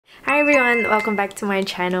everyone, welcome back to my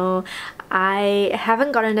channel. I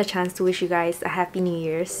haven't gotten the chance to wish you guys a happy new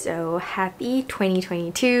year, so happy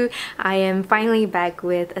 2022. I am finally back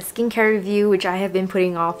with a skincare review which I have been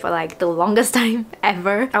putting off for like the longest time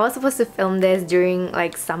ever. I was supposed to film this during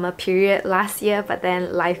like summer period last year, but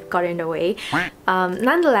then life got in the way.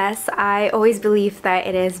 Nonetheless, I always believe that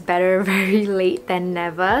it is better very late than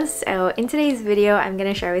never. So in today's video, I'm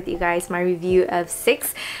gonna share with you guys my review of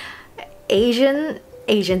 6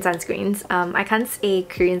 Asian sunscreens. I can't say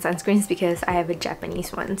Korean sunscreens because I have a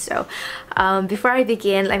Japanese one. So before I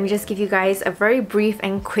begin, let me just give you guys a very brief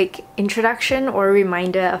and quick introduction or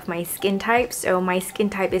reminder of my skin type. So my skin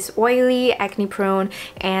type is oily, acne prone,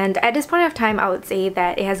 and at this point of time I would say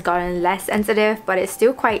that it has gotten less sensitive, but it's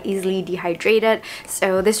still quite easily dehydrated.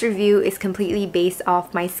 So this review is completely based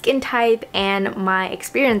off my skin type and my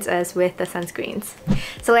experiences with the sunscreens.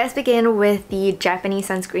 So let's begin with the Japanese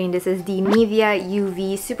sunscreen. This is the Nivea UV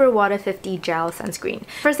Super Water 50 Gel Sunscreen.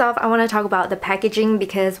 First off, I want to talk about the packaging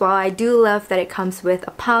because while I do love that it comes with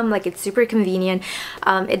a pump, like it's super convenient,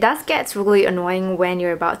 it does get really annoying when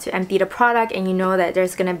you're about to empty the product and you know that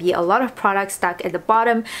there's gonna be a lot of product stuck at the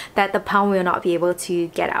bottom that the pump will not be able to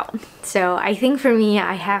get out. So I think for me,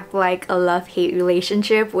 I have like a love-hate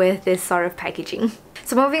relationship with this sort of packaging.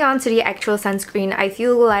 So moving on to the actual sunscreen, I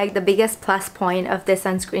feel like the biggest plus point of this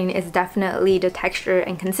sunscreen is definitely the texture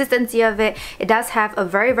and consistency of it. It does have a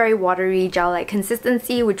very watery gel-like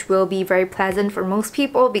consistency, which will be very pleasant for most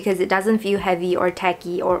people because it doesn't feel heavy or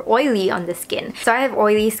tacky or oily on the skin. So I have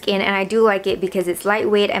oily skin and I do like it because it's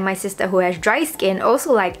lightweight, and my sister who has dry skin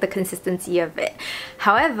also liked the consistency of it.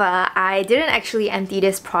 However, I didn't actually empty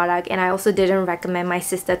this product, and I also didn't recommend my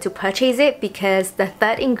sister to purchase it because the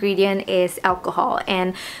third ingredient is alcohol.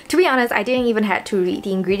 And to be honest, I didn't even have to read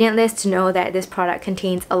the ingredient list to know that this product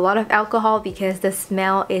contains a lot of alcohol because the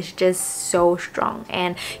smell is just so strong,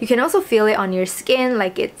 and you can also feel it on your skin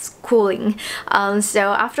like it's cooling.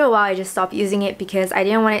 So after a while I just stopped using it because I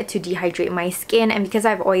didn't want it to dehydrate my skin, and because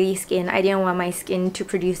I have oily skin, I didn't want my skin to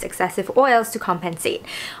produce excessive oils to compensate.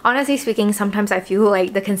 Honestly speaking, sometimes I feel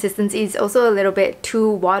like the consistency is also a little bit too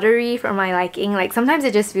watery for my liking. Like sometimes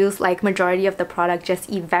it just feels like majority of the product just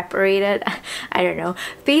evaporated. I don't know.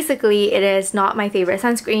 Basically, it is not my favorite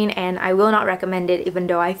sunscreen and I will not recommend it, even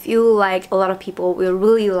though I feel like a lot of people will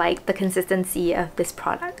really like the consistency of this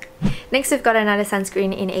product. Next, we've got another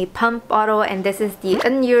sunscreen in a pump bottle, and this is the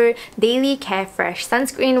Eunyul Daily Care Fresh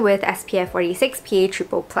Sunscreen with SPF 46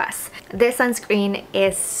 PA+++. This sunscreen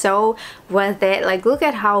is so worth it. Like, look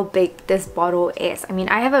at how big this bottle is. I mean,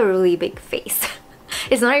 I have a really big face.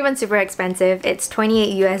 It's not even super expensive. It's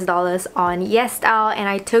 $28 US on YesStyle, and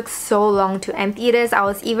I took so long to empty this. I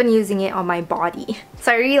was even using it on my body.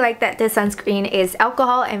 So I really like that this sunscreen is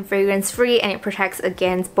alcohol and fragrance free, and it protects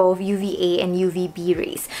against both UVA and UVB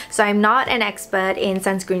rays. So I'm not an expert in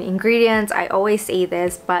sunscreen ingredients, I always say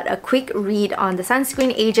this, but a quick read on the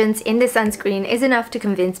sunscreen agents in this sunscreen is enough to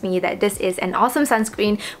convince me that this is an awesome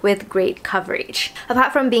sunscreen with great coverage.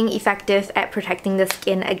 Apart from being effective at protecting the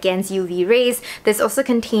skin against UV rays, this also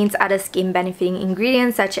contains other skin benefiting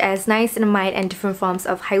ingredients such as niacinamide and different forms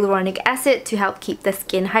of hyaluronic acid to help keep the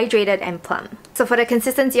skin hydrated and plump. So for the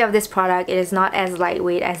consistency of this product, it is not as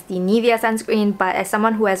lightweight as the Nivea sunscreen, but as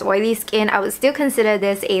someone who has oily skin, I would still consider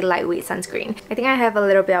this a lightweight sunscreen. I think I have a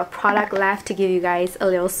little bit of product left to give you guys a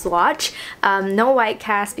little swatch. No white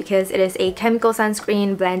cast because it is a chemical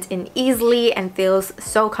sunscreen, blends in easily and feels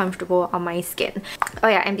so comfortable on my skin. Oh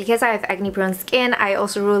yeah, and because I have acne prone skin, I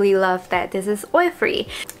also really love that this is oil free.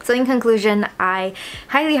 So in conclusion, I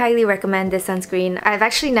highly recommend this sunscreen. I've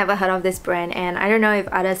actually never heard of this brand, and I don't know if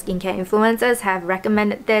other skincare influencers have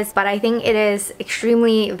recommended this, but I think it is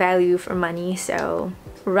extremely value for money, so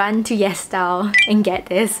run to YesStyle and get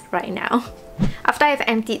this right now. After I've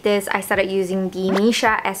emptied this, I started using the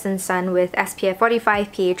Missha Essence Sun with SPF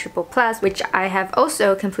 45 PA+++, which I have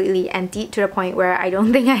also completely emptied to the point where I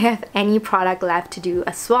don't think I have any product left to do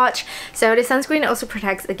a swatch. So the sunscreen also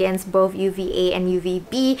protects against both UVA and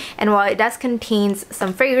UVB, and while it does contain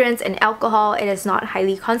some fragrance and alcohol, it is not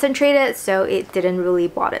highly concentrated, so it didn't really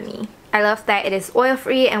bother me. I love that it is oil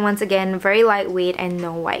free and once again very lightweight and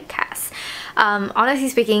no white cast. Honestly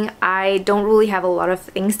speaking, I don't really have a lot of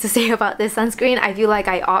things to say about this sunscreen. I feel like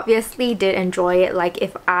I obviously did enjoy it. Like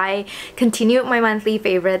if I continued my monthly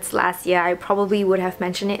favorites last year, I probably would have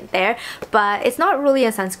mentioned it there, but it's not really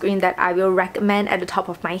a sunscreen that I will recommend at the top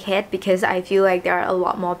of my head because I feel like there are a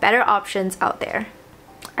lot more better options out there.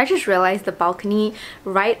 I just realized the balcony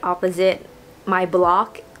right opposite my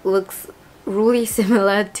block looks really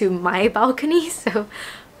similar to my balcony, so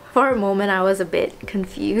for a moment I was a bit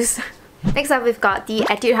confused. Next up, we've got the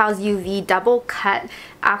Etude House UV Double Cut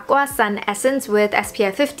Aqua Sun Essence with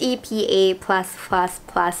SPF 50 PA+++++.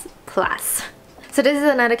 So this is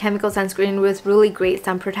another chemical sunscreen with really great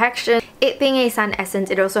sun protection. It being a sun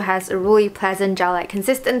essence, it also has a really pleasant gel-like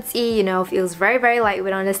consistency, you know, feels very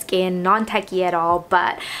lightweight on the skin, non-tacky at all.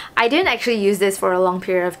 But I didn't actually use this for a long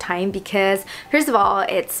period of time because, first of all,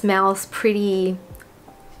 it smells pretty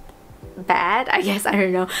bad, I guess, I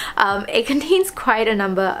don't know. It contains quite a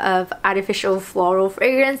number of artificial floral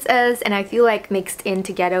fragrances, and I feel like mixed in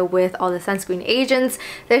together with all the sunscreen agents,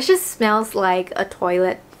 this just smells like a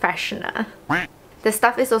toilet freshener. The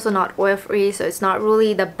stuff is also not oil-free, so it's not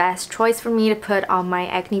really the best choice for me to put on my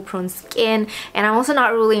acne-prone skin. And I'm also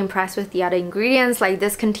not really impressed with the other ingredients. Like,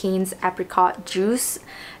 this contains apricot juice,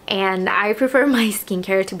 and I prefer my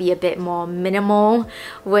skincare to be a bit more minimal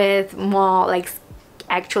with more like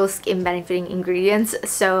actual skin benefiting ingredients.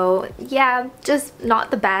 So yeah, just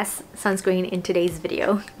not the best sunscreen in today's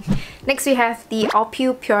video. Next, we have the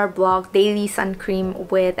Oppu Pure Block Daily Sun Cream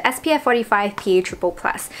with SPF 45 PA+++.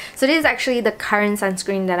 So this is actually the current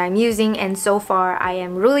sunscreen that I'm using, and so far I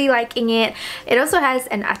am really liking it. It also has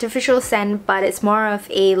an artificial scent, but it's more of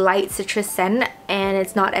a light citrus scent, and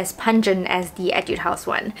it's not as pungent as the Etude House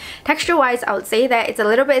one. Texture wise, I would say that it's a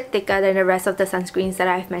little bit thicker than the rest of the sunscreens that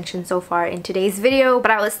I've mentioned so far in today's video, but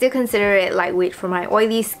I would still consider it lightweight for my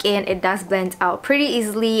oily skin. It does blend out pretty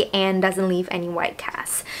easily and doesn't leave any white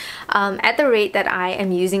casts. At the rate that I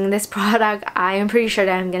am using this product, I am pretty sure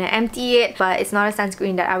that I'm gonna empty it, but it's not a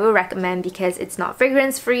sunscreen that I will recommend because it's not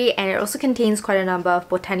fragrance free, and it also contains quite a number of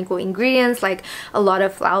botanical ingredients like a lot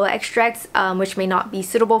of flower extracts, which may not be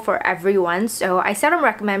suitable for everyone. So I seldom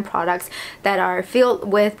recommend products that are filled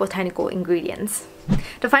with botanical ingredients.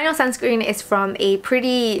 The final sunscreen is from a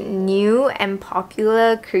pretty new and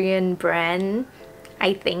popular Korean brand,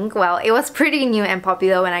 I think. Well, it was pretty new and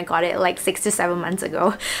popular when I got it like 6 to 7 months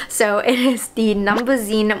ago. So it is the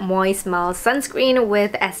Numbuzin Moist Melt Sunscreen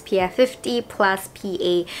with SPF 50 plus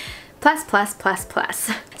PA+++++.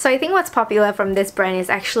 So I think what's popular from this brand is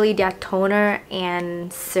actually their toner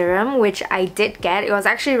and serum, which I did get. It was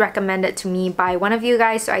actually recommended to me by one of you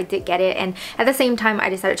guys, so I did get it, and at the same time I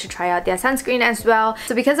decided to try out their sunscreen as well.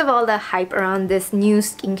 So because of all the hype around this new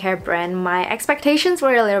skincare brand, my expectations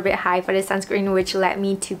were a little bit high for this sunscreen, which led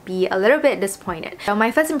me to be a little bit disappointed. So my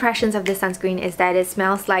first impressions of this sunscreen is that it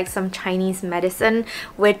smells like some Chinese medicine,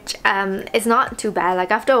 which is not too bad. Like,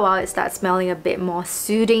 after a while it starts smelling a bit more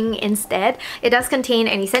soothing instead. It does contain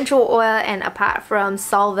an essential oil, and apart from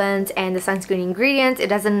solvents and the sunscreen ingredients, it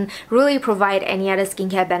doesn't really provide any other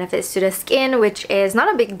skincare benefits to the skin, which is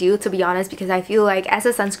not a big deal, to be honest, because I feel like as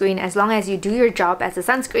a sunscreen, as long as you do your job as a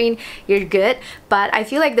sunscreen, you're good. But I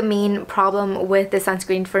feel like the main problem with the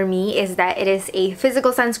sunscreen for me is that it is a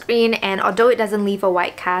physical sunscreen, and although it doesn't leave a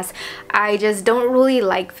white cast, I just don't really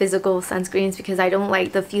like physical sunscreens because I don't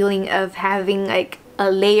like the feeling of having like a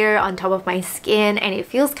layer on top of my skin, and it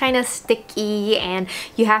feels kind of sticky, and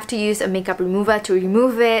you have to use a makeup remover to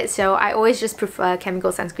remove it. So I always just prefer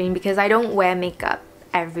chemical sunscreen because I don't wear makeup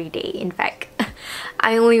every day. In fact,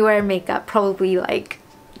 I only wear makeup probably like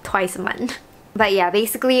twice a month. But yeah,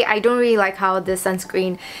 basically I don't really like how the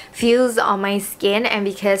sunscreen feels on my skin, and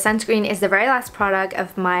because sunscreen is the very last product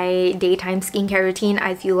of my daytime skincare routine,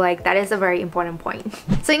 I feel like that is a very important point.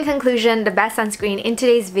 So in conclusion, the best sunscreen in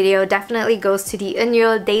today's video definitely goes to the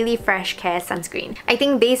Eunyul Daily Fresh Care Sunscreen. I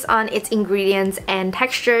think based on its ingredients and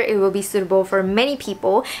texture, it will be suitable for many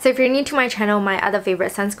people. So if you're new to my channel, my other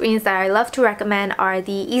favorite sunscreens that I love to recommend are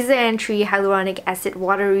the Easy Entry Hyaluronic Acid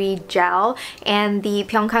Watery Gel and the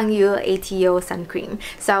Pyeongkangul ATO Sun Cream.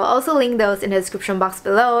 So I'll also link those in the description box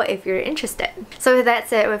below if you're interested. So with that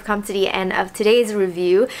said, we've come to the end of today's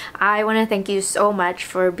review. I want to thank you so much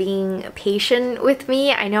for being patient with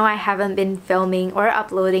me. I know I haven't been filming or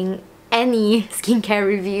uploading any skincare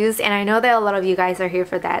reviews, and I know that a lot of you guys are here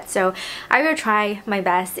for that, so I will try my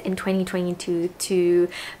best in 2022 to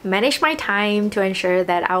manage my time to ensure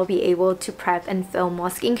that I'll be able to prep and film more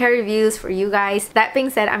skincare reviews for you guys. That being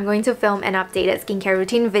said, I'm going to film an updated skincare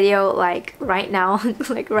routine video like right now,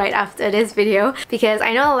 like right after this video, because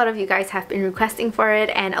I know a lot of you guys have been requesting for it,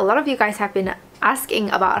 and a lot of you guys have been asking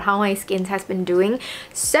about how my skin has been doing.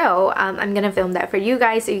 So I'm gonna film that for you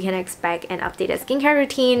guys, so you can expect an updated skincare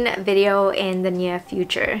routine video in the near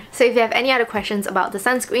future. So if you have any other questions about the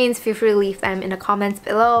sunscreens, feel free to leave them in the comments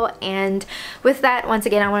below. And with that, once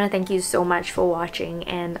again, I want to thank you so much for watching,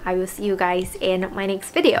 and I will see you guys in my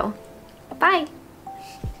next video. Bye!